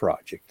theater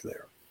project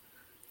there.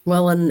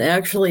 Well, and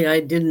actually, I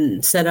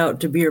didn't set out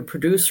to be a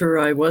producer.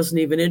 I wasn't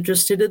even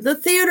interested in the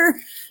theater.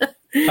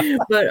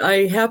 But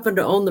I happened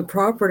to own the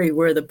property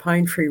where the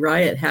Pine Tree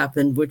Riot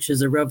happened, which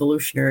is a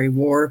Revolutionary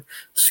War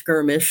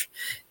skirmish.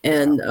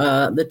 And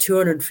the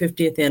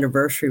 250th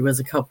anniversary was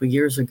a couple of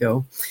years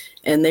ago.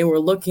 And they were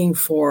looking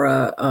for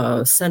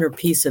a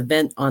centerpiece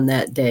event on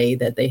that day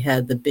that they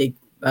had the big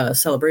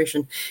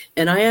celebration.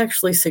 And I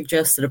actually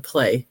suggested a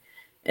play.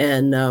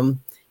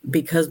 And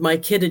because my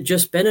kid had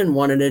just been in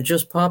one and it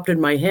just popped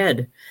in my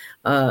head.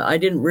 I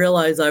didn't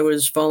realize I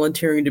was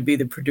volunteering to be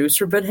the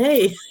producer, but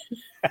hey.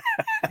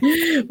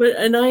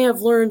 And I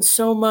have learned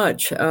so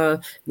much.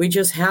 We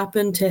just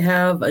happened to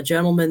have a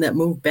gentleman that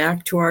moved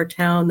back to our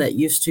town that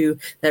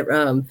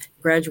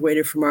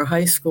graduated from our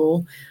high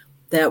school,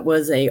 that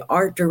was a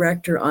art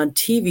director on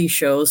TV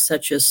shows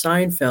such as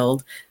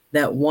Seinfeld,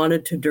 that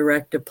wanted to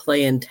direct a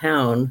play in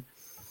town.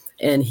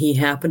 And he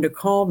happened to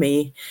call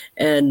me,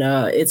 and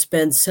it's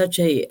been such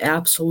a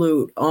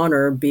absolute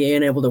honor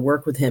being able to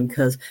work with him,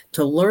 because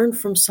to learn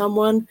from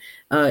someone,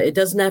 it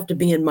doesn't have to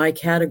be in my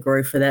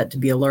category for that to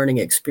be a learning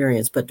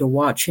experience, but to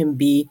watch him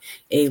be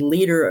a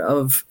leader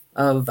of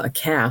a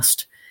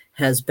cast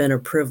has been a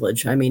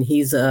privilege. I mean,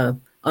 he's an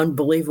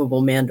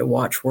unbelievable man to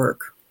watch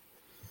work.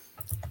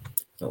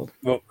 So.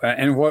 Well,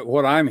 and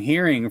what I'm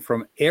hearing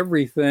from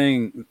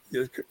everything,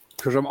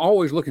 because I'm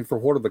always looking for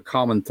what are the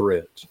common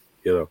threads,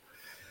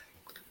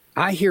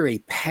 I hear a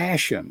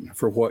passion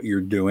for what you're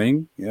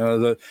doing.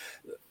 The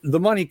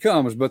money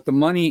comes, but the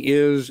money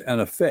is an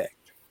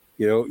effect.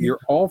 You're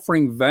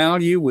offering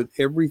value with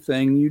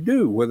everything you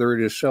do, whether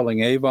it is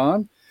selling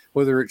Avon,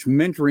 whether it's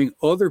mentoring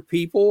other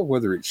people,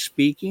 whether it's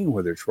speaking,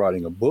 whether it's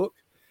writing a book,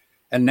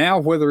 and now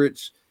whether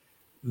it's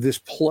this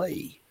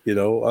play.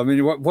 I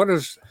mean, what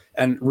is,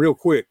 and real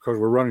quick, because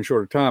we're running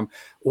short of time,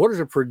 what does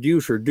a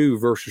producer do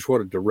versus what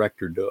a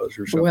director does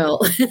or something?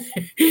 Well,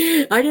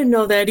 I didn't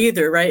know that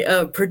either,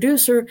 right?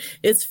 Producer,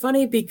 it's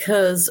funny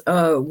because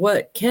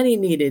what Kenny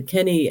needed,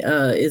 Kenny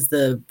is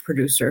the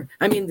producer,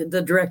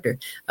 the director.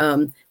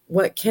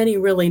 What Kenny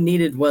really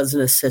needed was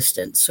an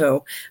assistant.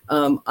 So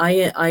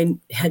I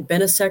had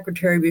been a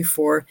secretary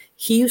before.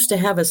 He used to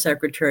have a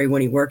secretary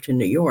when he worked in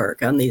New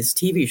York on these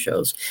TV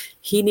shows.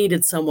 He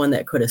needed someone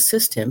that could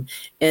assist him.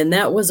 And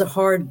that was a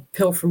hard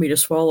pill for me to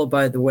swallow,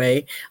 by the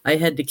way. I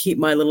had to keep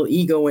my little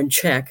ego in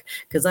check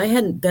because I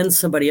hadn't been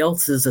somebody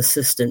else's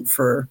assistant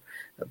for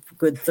a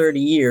good 30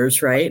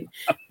 years, right?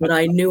 But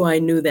I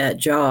knew that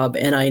job,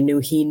 and I knew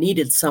he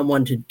needed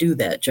someone to do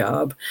that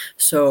job.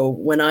 So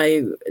when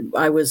I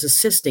was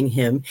assisting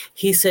him,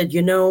 he said,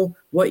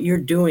 what you're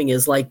doing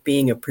is like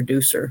being a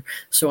producer.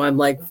 So I'm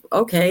like,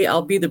 okay,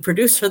 I'll be the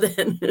producer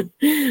then.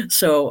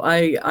 So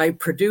I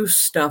produce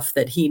stuff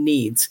that he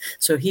needs.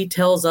 So he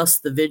tells us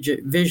the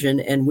vision,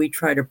 and we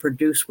try to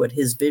produce what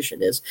his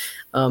vision is.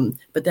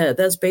 But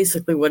that's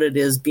basically what it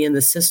is, being the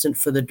assistant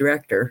for the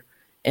director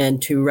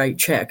and to write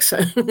checks.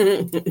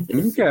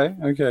 Okay.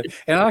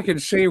 And I can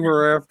see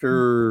where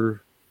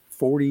after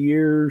 40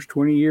 years,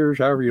 20 years,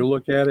 however you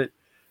look at it,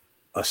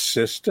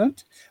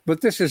 assistant,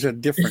 but this is a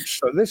different,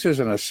 so this is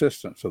an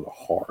assistant to the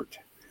heart.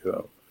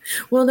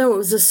 Well, no, it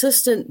was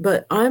assistant,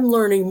 but I'm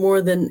learning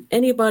more than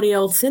anybody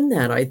else in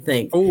that, I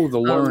think. Oh, the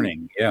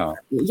learning. Yeah.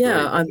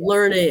 Yeah, I'm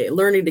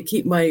learning to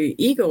keep my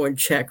ego in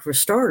check for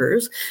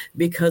starters,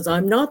 because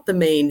I'm not the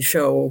main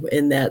show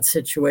in that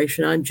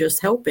situation. I'm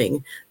just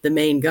helping the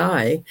main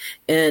guy.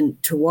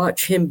 And to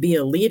watch him be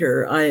a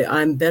leader,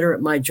 I'm better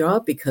at my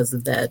job because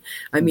of that.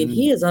 I mean,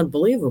 he is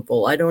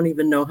unbelievable. I don't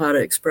even know how to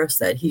express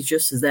that. He's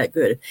just as that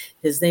good.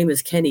 His name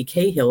is Kenny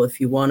Cahill,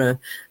 if you want to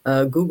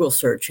Google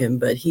search him,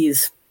 but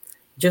he's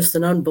just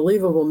an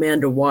unbelievable man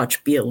to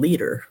watch be a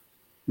leader.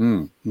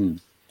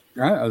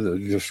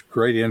 Just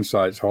great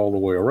insights all the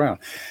way around.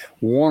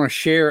 Want to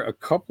share a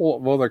couple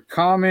of other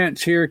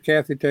comments here.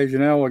 Kathy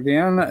Tejanel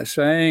again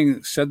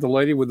said the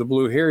lady with the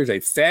blue hair is a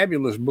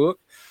fabulous book,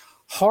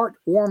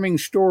 heartwarming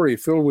story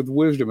filled with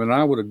wisdom. And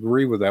I would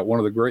agree with that. One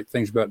of the great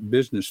things about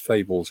business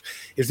fables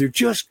is they're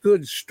just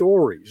good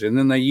stories. And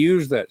then they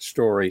use that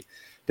story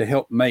to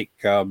help make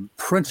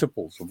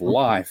principles of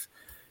life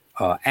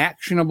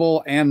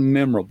actionable and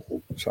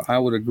memorable. So I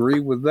would agree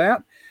with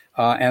that.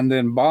 And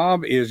then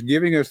Bob is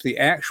giving us the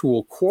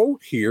actual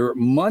quote here.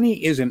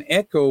 Money is an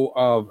echo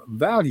of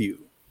value.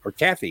 Or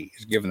Kathy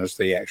is giving us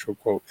the actual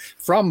quote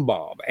from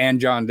Bob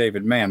and John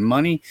David Mann.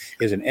 Money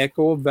is an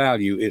echo of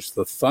value. It's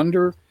the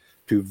thunder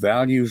to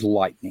value's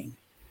lightning.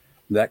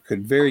 That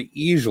could very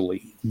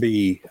easily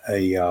be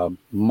a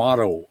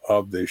motto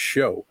of this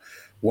show.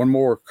 One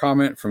more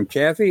comment from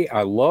Kathy.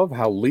 I love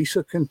how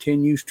Lisa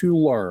continues to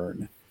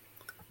learn.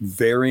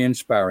 Very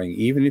inspiring,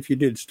 even if you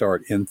did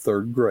start in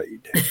third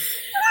grade.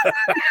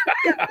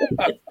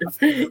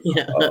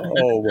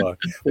 Well,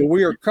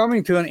 we are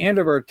coming to an end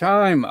of our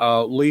time,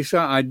 Lisa.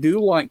 I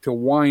do like to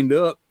wind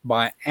up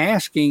by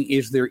asking,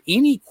 is there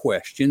any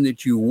question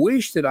that you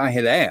wish that I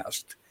had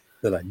asked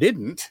that I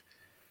didn't?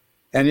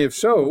 And if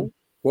so,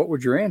 what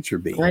would your answer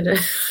be? I don't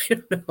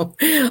know.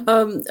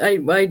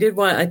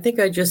 I think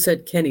I just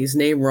said Kenny's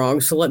name wrong,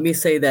 so let me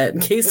say that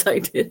in case I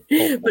did.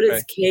 Okay. But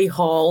it's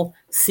Cahall,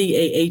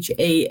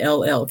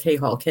 Cahall,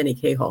 Cahall, Kenny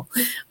Cahall.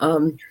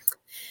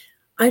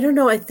 I don't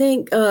know. I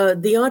think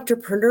the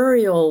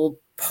entrepreneurial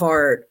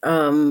part,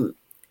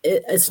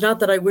 it's not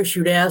that I wish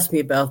you'd asked me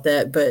about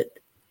that, but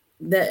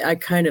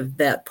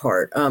that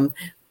part.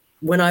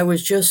 When I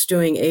was just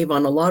doing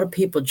Avon, a lot of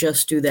people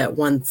just do that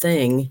one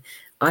thing.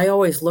 I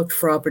always looked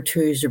for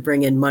opportunities to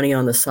bring in money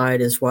on the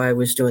side, is why I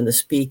was doing the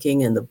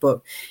speaking and the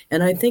book.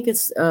 And I think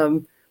it's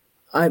my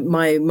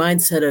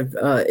mindset of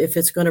if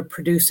it's going to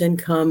produce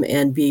income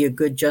and be a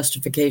good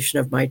justification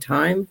of my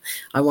time,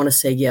 I want to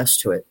say yes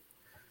to it.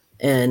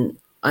 And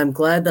I'm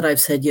glad that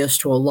I've said yes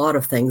to a lot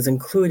of things,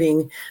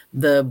 including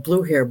the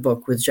Blue Hair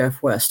book with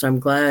Jeff West. I'm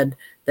glad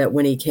that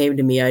when he came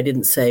to me, I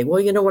didn't say, well,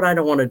 you know what, I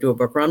don't want to do a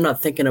book, or I'm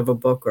not thinking of a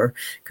book, or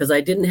because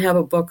I didn't have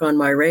a book on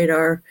my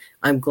radar.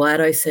 I'm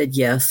glad I said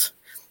yes.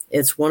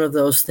 It's one of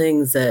those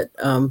things that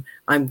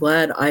I'm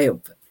glad I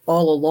have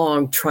all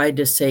along tried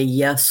to say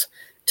yes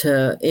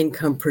to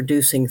income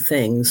producing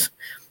things.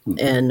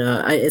 And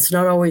it's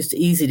not always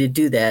easy to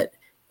do that,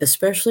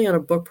 especially on a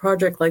book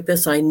project like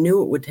this. I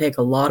knew it would take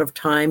a lot of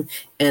time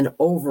and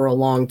over a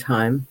long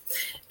time.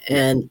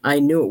 And I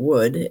knew it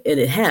would, and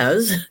it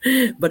has,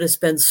 but it's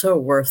been so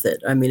worth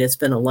it. I mean, it's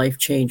been a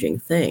life-changing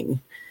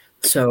thing.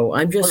 So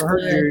I'm just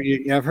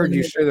I've heard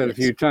you say that a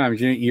few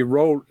times.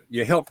 You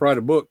helped write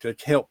a book to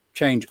help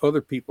change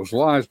other people's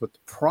lives, but the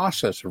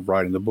process of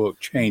writing the book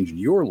changed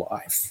your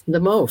life the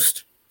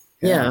most.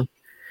 Yeah.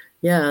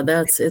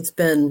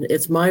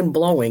 It's mind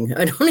blowing.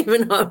 I don't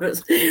even know how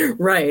to,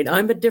 right.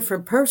 I'm a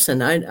different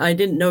person. I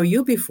didn't know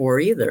you before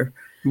either.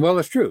 Well,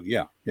 that's true.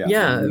 Yeah.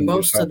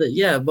 Most of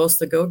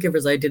the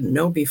go-givers I didn't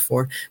know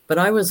before, but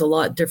I was a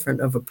lot different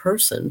of a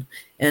person.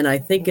 And I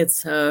think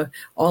it's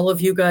all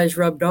of you guys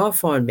rubbed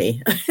off on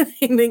me.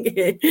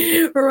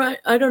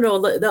 I don't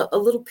know, a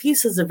little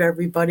pieces of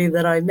everybody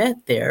that I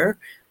met there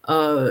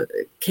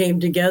came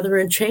together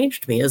and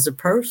changed me as a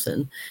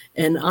person.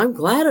 And I'm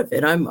glad of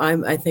it.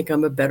 I think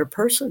I'm a better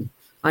person.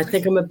 I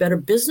think I'm a better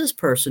business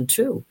person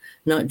too,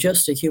 not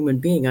just a human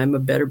being. I'm a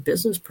better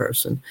business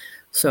person.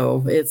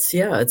 So it's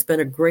been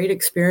a great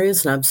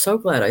experience, and I'm so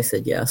glad I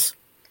said yes.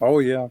 Oh,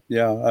 yeah.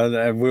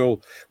 And we're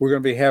going to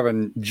be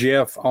having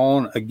Jeff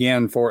on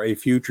again for a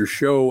future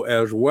show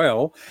as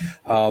well.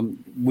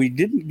 We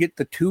didn't get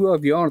the two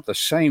of you on at the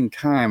same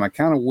time. I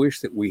kind of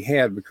wish that we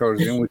had, because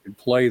then we could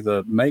play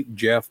the Make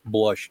Jeff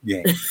Blush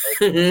game.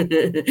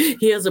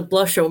 He has a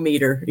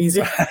blush-o-meter.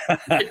 We'll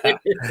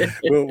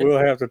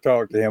have to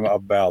talk to him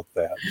about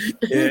that.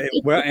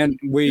 And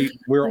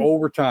we're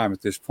over time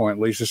at this point,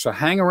 Lisa. So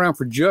hang around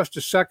for just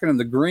a second in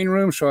the green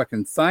room so I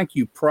can thank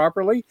you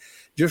properly.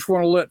 Just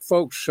want to let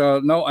folks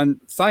know,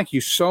 and thank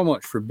you so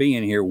much for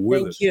being here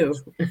with us. Thank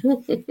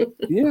you.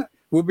 Yeah,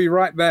 we'll be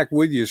right back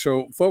with you.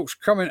 So, folks,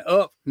 coming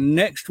up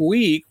next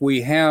week,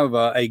 we have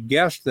a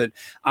guest that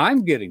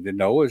I'm getting to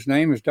know. His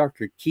name is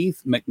Dr.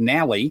 Keith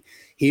McNally.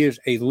 He is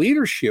a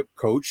leadership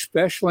coach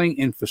specializing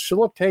in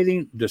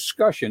facilitating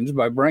discussions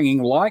by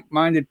bringing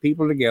like-minded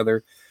people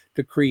together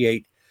to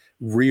create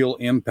real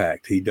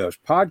impact. He does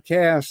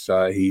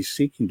podcasts. He's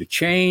seeking to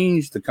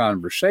change the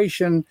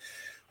conversation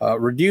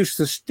reduce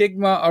the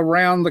stigma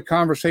around the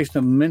conversation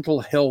of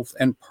mental health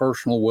and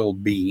personal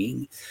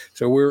well-being.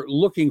 So we're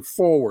looking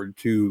forward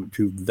to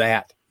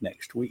that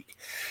next week.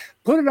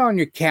 Put it on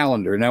your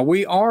calendar. Now,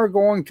 we are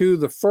going to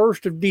the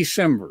 1st of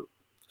December.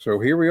 So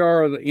here we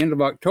are at the end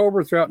of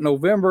October, throughout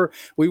November.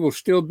 We will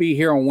still be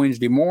here on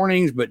Wednesday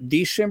mornings, but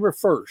December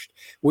 1st,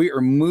 we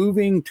are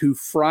moving to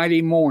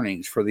Friday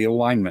mornings for the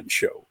Alignment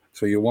Show.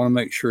 So you'll want to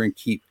make sure and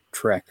keep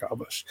track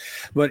of us.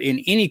 But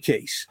in any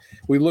case,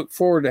 we look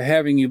forward to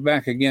having you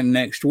back again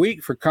next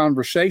week for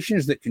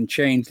conversations that can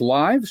change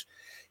lives,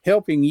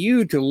 helping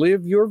you to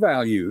live your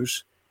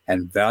values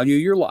and value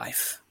your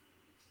life.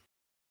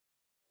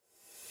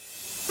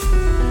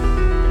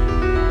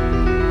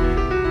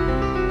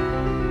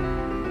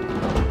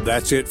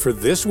 That's it for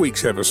this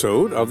week's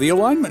episode of The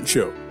Alignment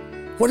Show.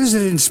 What has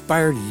it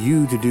inspired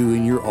you to do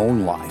in your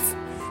own life?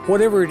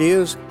 Whatever it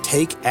is,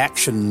 take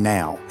action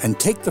now and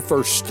take the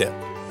first step.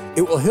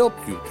 It will help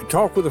you to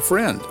talk with a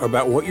friend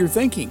about what you're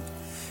thinking.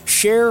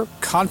 Share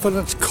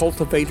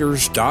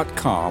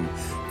confidencecultivators.com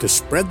to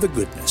spread the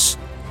goodness.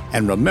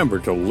 And remember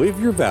to live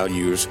your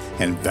values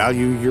and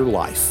value your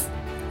life.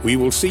 We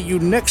will see you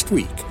next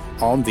week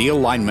on The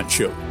Alignment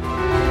Show.